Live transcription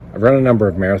I've run a number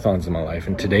of marathons in my life,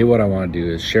 and today what I want to do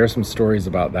is share some stories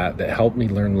about that help me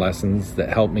learn lessons that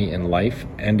help me in life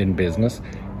and in business.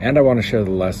 And I want to share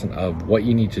the lesson of what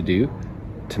you need to do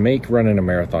to make running a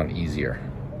marathon easier.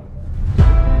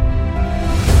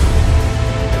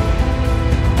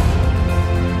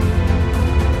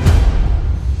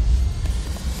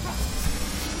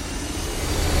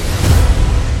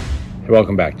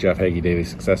 Welcome back. Jeff Hagee, Daily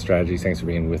Success Strategies. Thanks for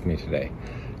being with me today.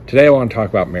 Today I want to talk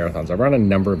about marathons. I've run a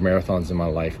number of marathons in my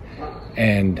life,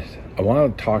 and I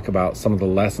want to talk about some of the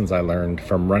lessons I learned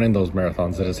from running those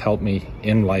marathons that has helped me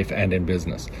in life and in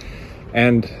business.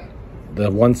 And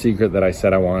the one secret that I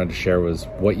said I wanted to share was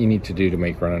what you need to do to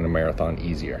make running a marathon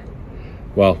easier.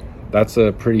 Well, that's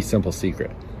a pretty simple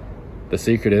secret. The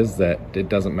secret is that it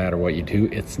doesn't matter what you do,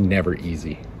 it's never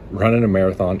easy. Running a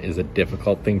marathon is a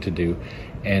difficult thing to do,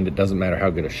 and it doesn't matter how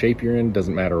good a shape you're in,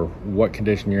 doesn't matter what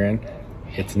condition you're in,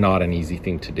 it's not an easy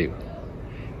thing to do.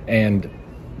 And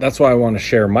that's why I want to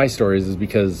share my stories, is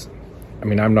because,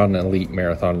 I'm not an elite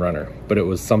marathon runner, but it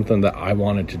was something that I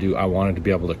wanted to do. I wanted to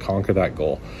be able to conquer that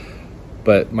goal.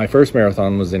 But my first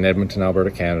marathon was in Edmonton,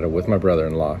 Alberta, Canada with my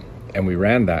brother-in-law, and we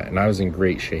ran that, and I was in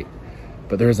great shape.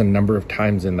 But there was a number of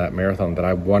times in that marathon that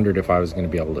I wondered if I was going to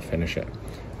be able to finish it.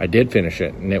 I did finish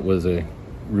it, and it was a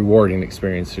rewarding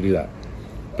experience to do that.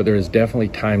 But there was definitely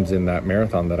times in that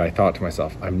marathon that I thought to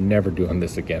myself, I'm never doing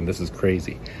this again. This is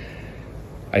crazy.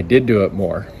 I did do it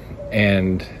more.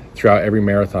 And throughout every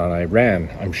marathon I ran,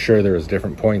 I'm sure there was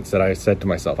different points that I said to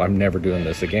myself, I'm never doing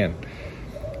this again.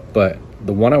 But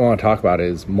the one I want to talk about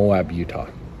is Moab, Utah.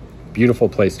 Beautiful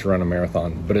place to run a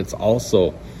marathon, but it's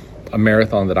also a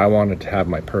marathon that I wanted to have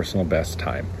my personal best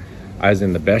time. I was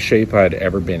in the best shape I'd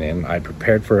ever been in. I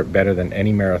prepared for it better than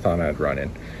any marathon I'd run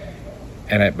in.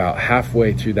 And about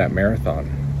halfway through that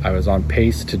marathon, I was on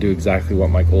pace to do exactly what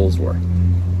my goals were.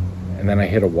 And then I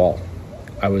hit a wall.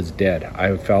 I was dead.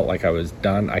 I felt like I was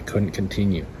done. I couldn't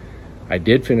continue. I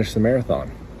did finish the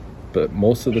marathon, but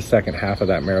most of the second half of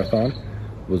that marathon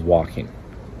was walking.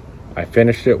 I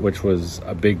finished it, which was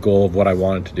a big goal of what I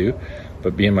wanted to do,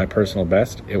 but being my personal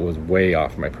best, it was way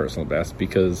off my personal best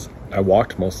because I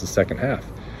walked most of the second half.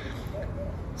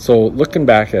 So looking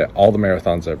back at all the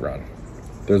marathons I've run,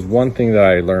 there's one thing that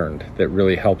I learned that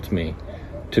really helped me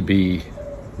to be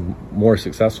more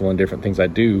successful in different things I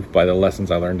do by the lessons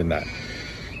I learned in that.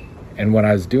 And when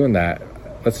I was doing that,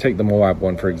 let's take the Moab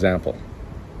one for example.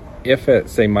 If at,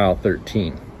 say, mile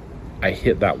 13, I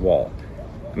hit that wall,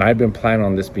 and I'd been planning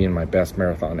on this being my best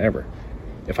marathon ever,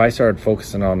 if I started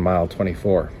focusing on mile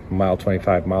 24, mile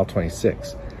 25, mile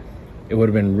 26, it would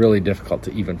have been really difficult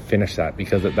to even finish that,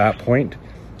 because at that point,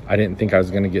 I didn't think I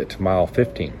was going to get to mile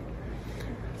 15.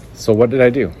 So what did I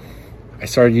do? I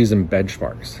started using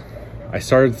benchmarks.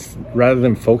 Rather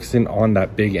than focusing on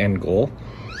that big end goal,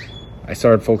 I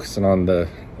started focusing on the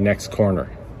next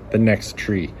corner, the next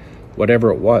tree,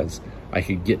 whatever it was, I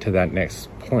could get to that next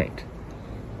point.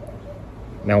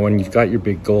 Now, when you've got your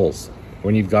big goals,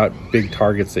 when you've got big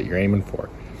targets that you're aiming for,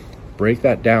 break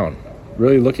that down.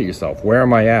 Really look at yourself. Where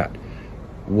am I at?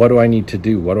 What do I need to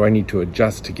do? What do I need to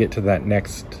adjust to get to that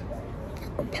next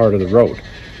part of the road?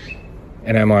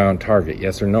 And am I on target?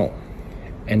 Yes or no?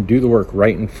 And do the work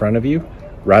right in front of you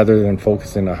rather than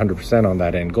focusing 100% on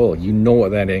that end goal. You know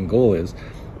what that end goal is,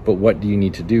 but what do you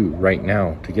need to do right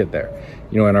now to get there?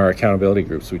 In our accountability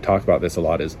groups, we talk about this a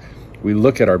lot, is we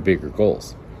look at our bigger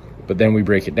goals, but then we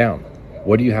break it down.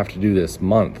 What do you have to do this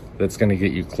month that's going to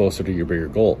get you closer to your bigger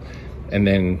goal? And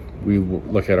then we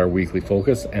look at our weekly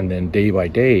focus, and then day by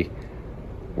day,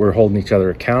 we're holding each other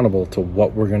accountable to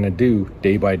what we're going to do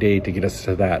day by day to get us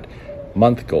to that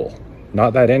month goal,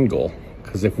 not that end goal.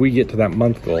 Because if we get to that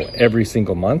month goal every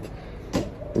single month,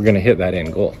 we're going to hit that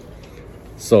end goal.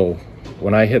 So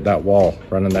when I hit that wall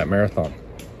running that marathon,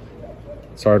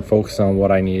 started focusing on what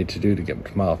I needed to do to get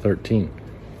to mile 13,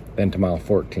 then to mile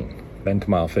 14, then to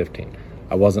mile 15.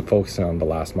 I wasn't focusing on the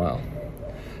last mile.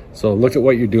 So look at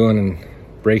what you're doing and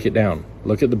break it down.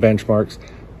 Look at the benchmarks.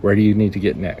 Where do you need to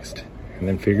get next? And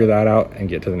then figure that out and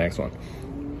get to the next one.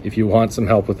 If you want some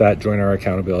help with that, join our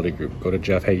accountability group. Go to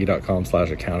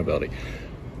jeffhagee.com/accountability.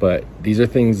 But these are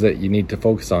things that you need to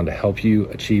focus on to help you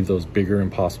achieve those bigger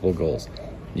impossible goals.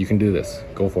 You can do this.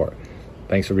 Go for it.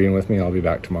 Thanks for being with me. I'll be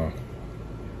back tomorrow.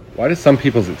 Why do some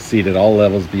people succeed at all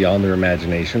levels beyond their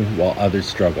imagination while others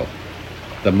struggle?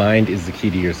 The mind is the key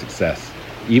to your success.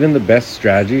 Even the best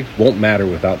strategy won't matter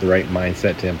without the right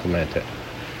mindset to implement it.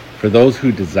 For those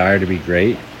who desire to be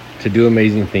great, to do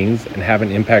amazing things, and have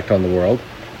an impact on the world,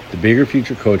 the Bigger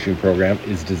Future Coaching Program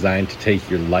is designed to take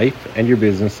your life and your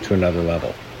business to another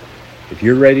level. If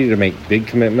you're ready to make big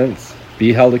commitments,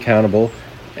 be held accountable,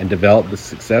 and develop the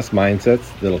success mindsets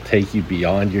that'll take you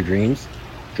beyond your dreams?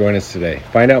 Join us today.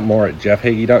 Find out more at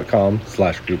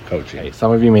jeffhagee.com/group coaching. Hey,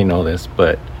 some of you may know this,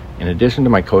 but in addition to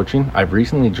my coaching, I've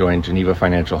recently joined Geneva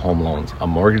Financial Home Loans, a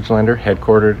mortgage lender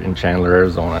headquartered in Chandler,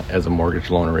 Arizona, as a mortgage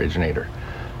loan originator.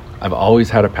 I've always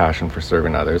had a passion for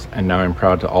serving others, and now I'm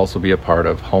proud to also be a part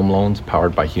of Home Loans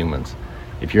Powered by Humans.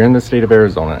 If you're in the state of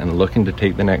Arizona and looking to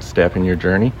take the next step in your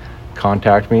journey,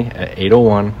 contact me at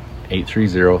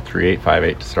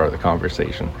 801-830-3858 to start the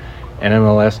conversation.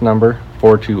 NMLS number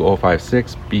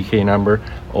 42056, BK number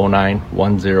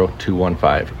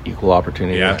 0910215, equal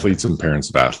opportunity. The athletes and parents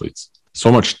of athletes.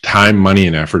 So much time, money,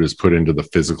 and effort is put into the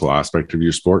physical aspect of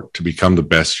your sport to become the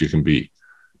best you can be.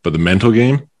 But the mental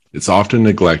game, it's often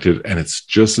neglected, and it's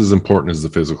just as important as the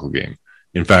physical game.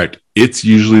 In fact, it's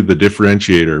usually the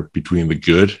differentiator between the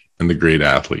good and the great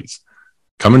athletes.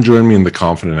 Come and join me in the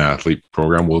Confident Athlete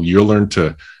program where you'll learn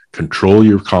to control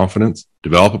your confidence,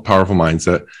 develop a powerful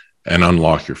mindset, and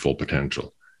unlock your full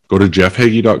potential. Go to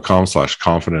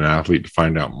jeffhagee.com/confidentathlete to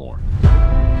find out more.